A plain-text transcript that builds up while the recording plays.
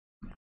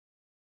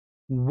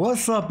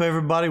What's up,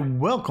 everybody?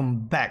 Welcome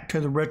back to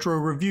the Retro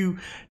Review.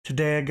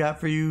 Today I got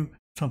for you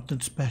something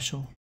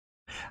special.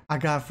 I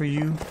got for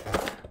you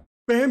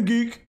Box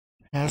Geek.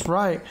 That's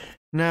right.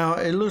 Now,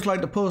 it looks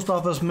like the post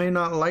office may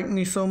not like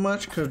me so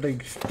much because they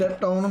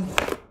stepped on them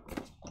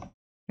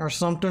or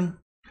something.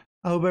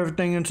 I hope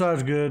everything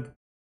inside's good.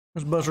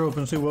 Let's bust her open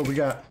and see what we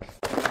got.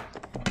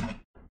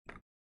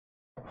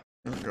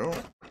 There we go.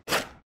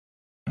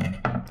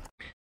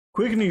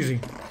 Quick and easy.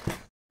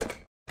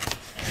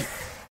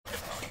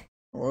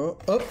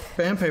 Well, oh,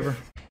 band paper.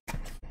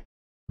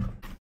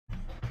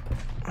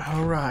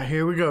 All right,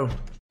 here we go.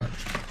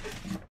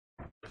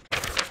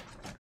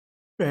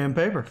 Band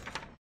paper.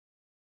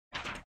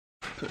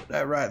 Put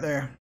that right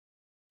there.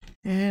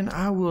 And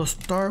I will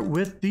start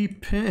with the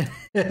pen.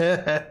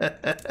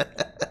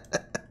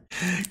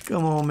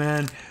 Come on,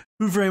 man.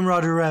 Who Framed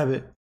Roger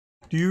Rabbit?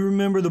 Do you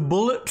remember the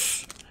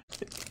bullets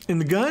in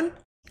the gun?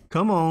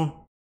 Come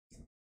on.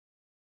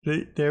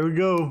 There we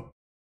go.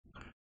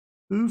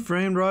 Who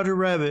Framed Roger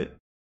Rabbit?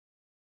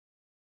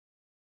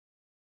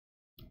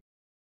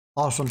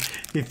 Awesome.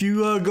 If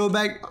you go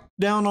back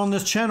down on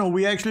this channel,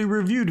 we actually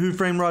reviewed Who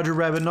Framed Roger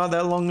Rabbit not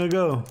that long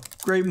ago.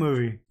 Great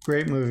movie.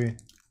 Great movie.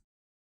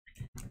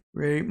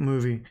 Great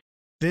movie.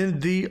 Then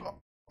the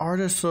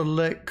artist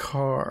select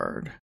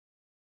card.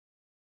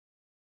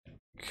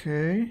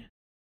 Okay.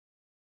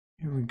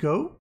 Here we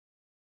go.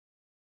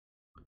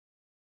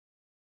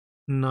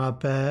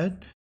 Not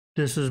bad.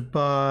 This is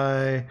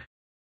by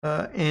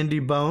Andy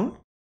Bone.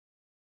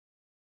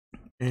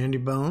 Andy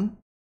Bone.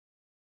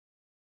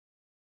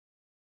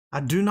 I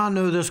do not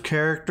know this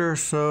character,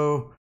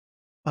 so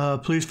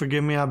please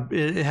forgive me.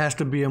 It has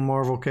to be a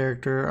Marvel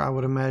character, I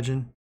would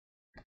imagine.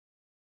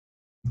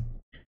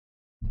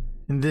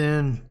 And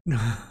then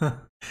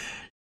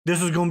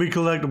this is going to be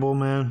collectible,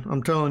 man.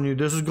 I'm telling you,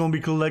 this is going to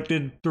be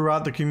collected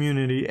throughout the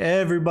community.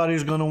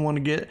 Everybody's going to want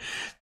to get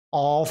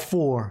all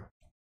four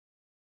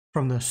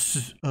from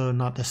the,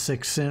 not the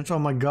Sixth Sense. Oh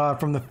my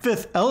God, from the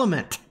Fifth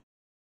Element.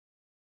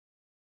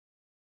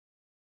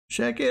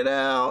 Check it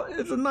out.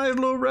 It's a nice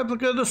little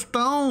replica of the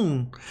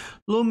stone.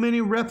 Little mini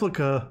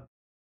replica.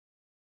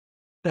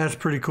 That's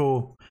pretty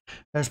cool.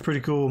 That's pretty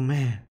cool,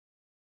 man.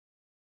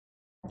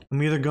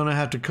 I'm either going to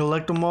have to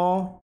collect them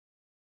all.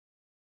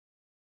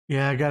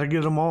 Yeah, I got to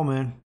get them all,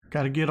 man.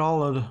 Got to get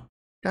all of the...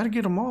 Got to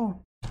get them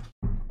all.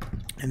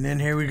 And then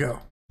here we go.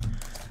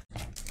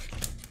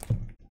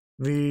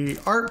 The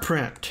art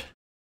print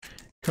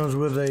comes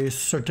with a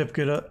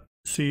certificate of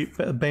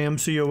BAM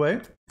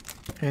COA.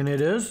 And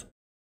it is...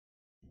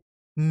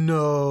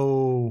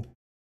 No.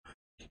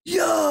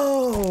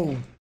 Yo,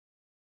 and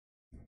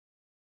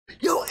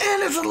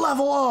it's a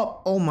level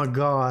up. Oh my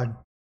God.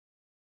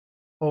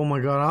 Oh my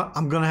God.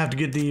 I'm gonna have to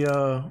get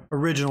the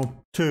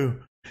original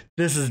too.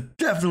 This is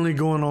definitely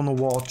going on the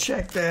wall.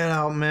 Check that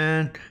out,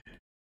 man.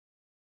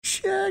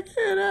 Check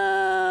it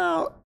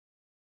out.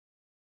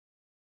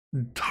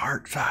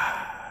 Dark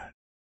Side.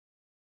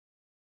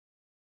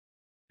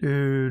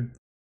 Dude,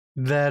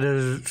 that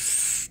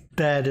is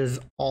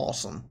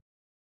awesome.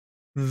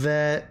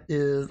 That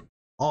is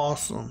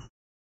awesome.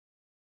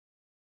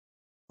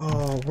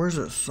 Oh, where's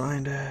it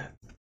signed at?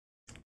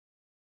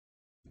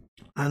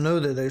 I know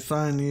that they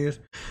sign these.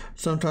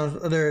 Sometimes,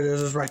 oh, there it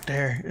is. It's right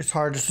there. It's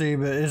hard to see,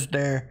 but it's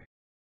there.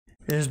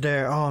 It's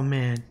there. Oh,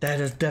 man. That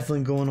is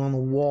definitely going on the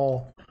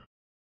wall.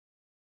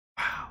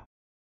 Wow.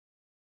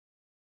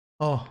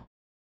 Oh.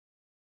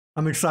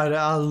 I'm excited.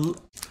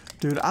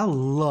 Dude, I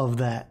love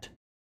that.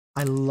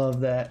 I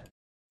love that.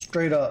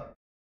 Straight up.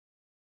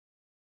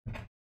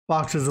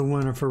 Box is a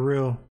winner for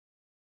real.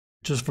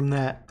 Just from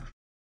that.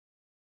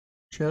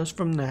 Just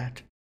from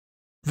that.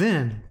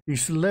 Then, the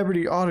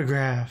celebrity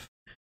autograph.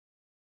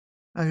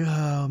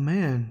 Oh,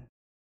 man.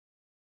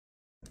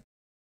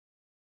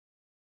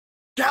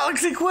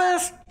 Galaxy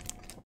Quest?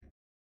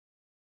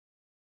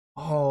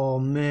 Oh,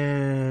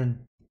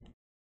 man.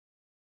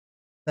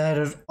 That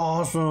is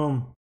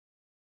awesome.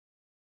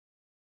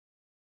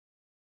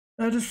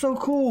 That is so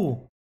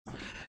cool.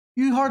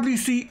 You hardly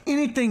see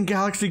anything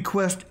Galaxy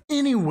Quest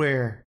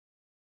anywhere.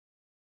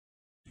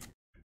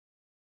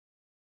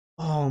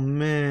 Oh,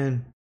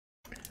 man.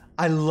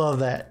 I love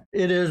that.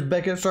 It is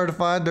Beckett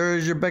certified. There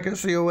is your Beckett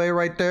COA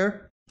right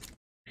there.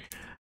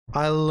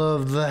 I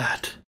love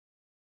that.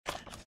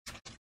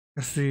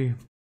 Let's see.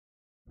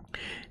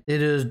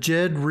 It is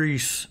Jed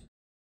Reese.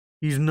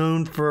 He's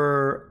known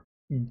for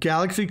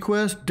Galaxy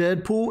Quest,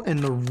 Deadpool, and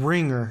The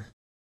Ringer.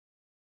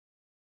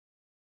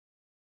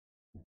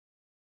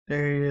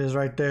 There he is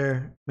right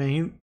there.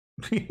 Man,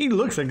 he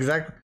looks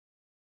exactly...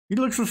 He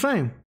looks the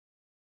same.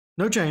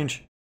 No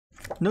change.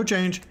 No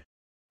change.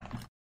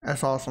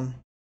 That's awesome.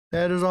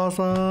 That is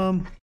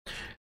awesome.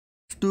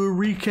 Let's do a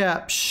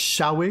recap,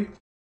 shall we?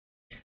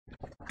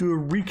 Do a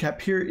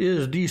recap. Here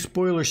is the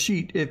spoiler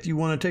sheet. If you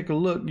want to take a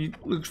look,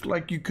 looks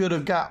like you could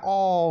have got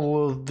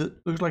all of the...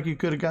 Looks like you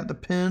could have got the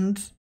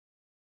pins.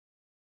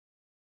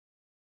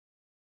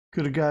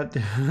 Could have got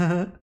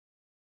the,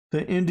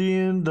 the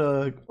Indian,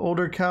 the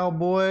older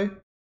cowboy.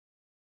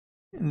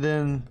 And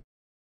then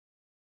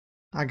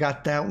I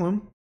got that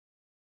one.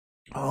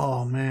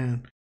 Oh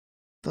man,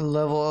 the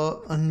level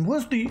up. And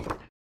what's the?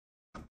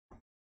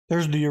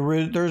 There's the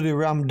original. There's the.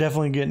 I'm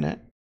definitely getting it.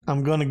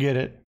 I'm gonna get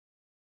it.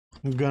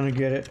 I'm gonna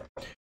get it.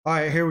 All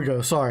right, here we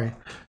go. Sorry.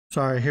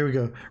 Here we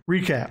go.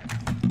 Recap.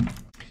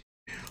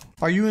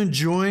 Are you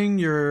enjoying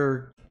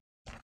your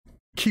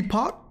keep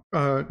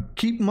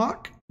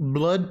mock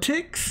blood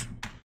ticks?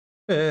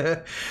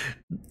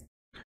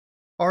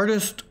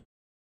 Artist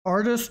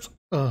August's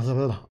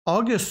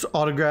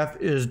autograph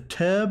is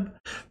Teb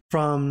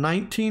from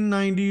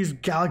 1990's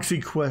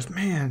Galaxy Quest.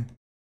 Man,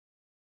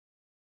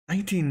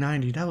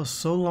 1990, that was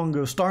so long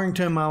ago. Starring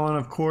Tim Allen,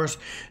 of course.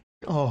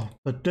 Oh,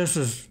 but this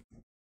is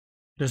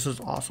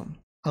awesome.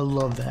 I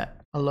love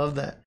that.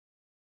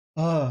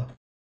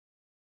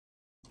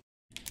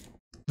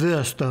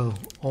 This though,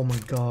 oh my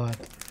god.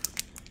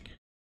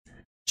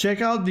 Check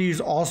out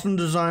these awesome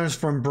designs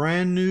from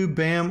brand new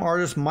BAM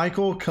artist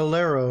Michael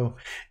Calero.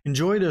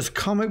 Enjoy this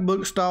comic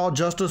book style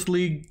Justice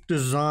League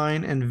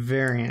design and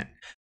variant.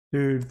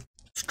 Dude,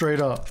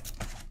 straight up,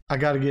 I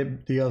gotta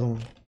get the other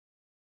one.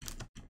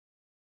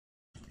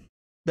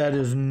 That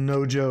is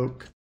no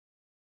joke.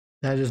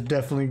 That is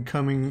definitely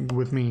coming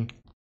with me.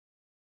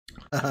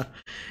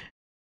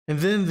 And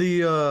then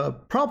the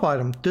prop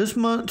item. This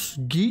month's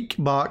Geek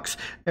Box,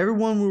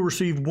 everyone will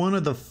receive one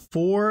of the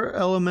 4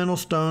 elemental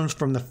stones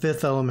from the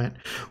 5th element.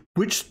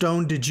 Which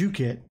stone did you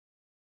get?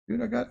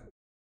 Dude, I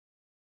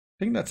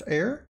think that's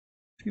air?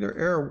 It's either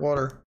air or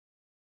water.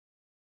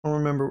 I don't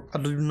remember. I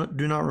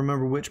do not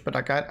remember which, but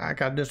I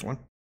got this one.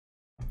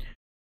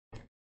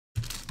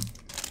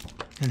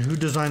 And who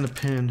designed the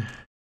pen?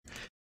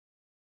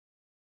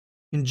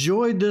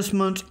 Enjoyed this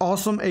month's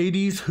awesome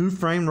 80s Who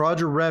Framed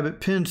Roger Rabbit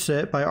pen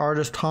set by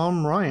artist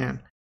Tom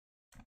Ryan.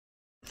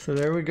 So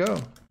there we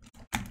go.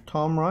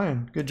 Tom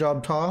Ryan. Good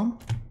job, Tom.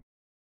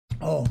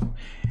 Oh,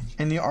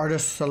 and the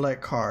artist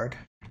select card.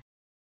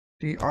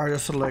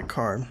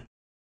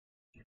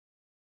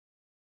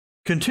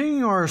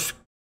 Continuing our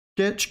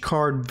sketch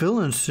card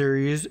villain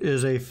series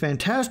is a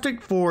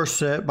Fantastic Four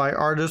set by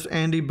artist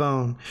Andy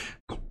Bone.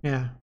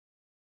 Yeah.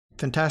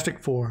 Fantastic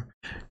Four.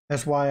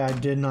 That's why I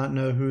did not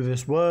know who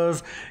this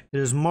was. It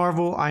is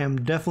Marvel. I am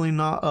definitely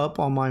not up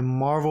on my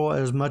Marvel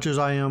as much as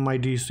I am my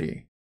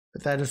DC.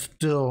 But that is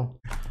still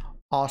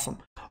awesome.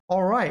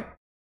 All right.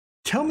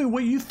 Tell me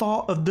what you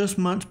thought of this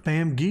month's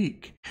BAM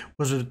Geek.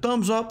 Was it a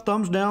thumbs up,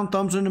 thumbs down,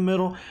 thumbs in the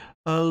middle?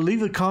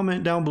 Leave a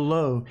comment down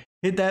below.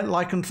 Hit that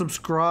like and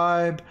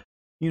subscribe.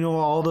 You know,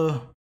 all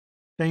the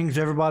things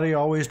everybody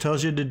always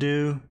tells you to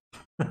do.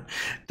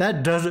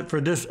 That does it for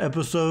this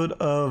episode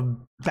of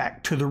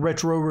Back to the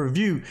Retro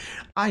Review.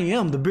 I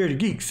am the Bearded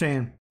Geek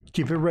saying,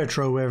 keep it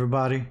retro,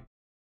 everybody.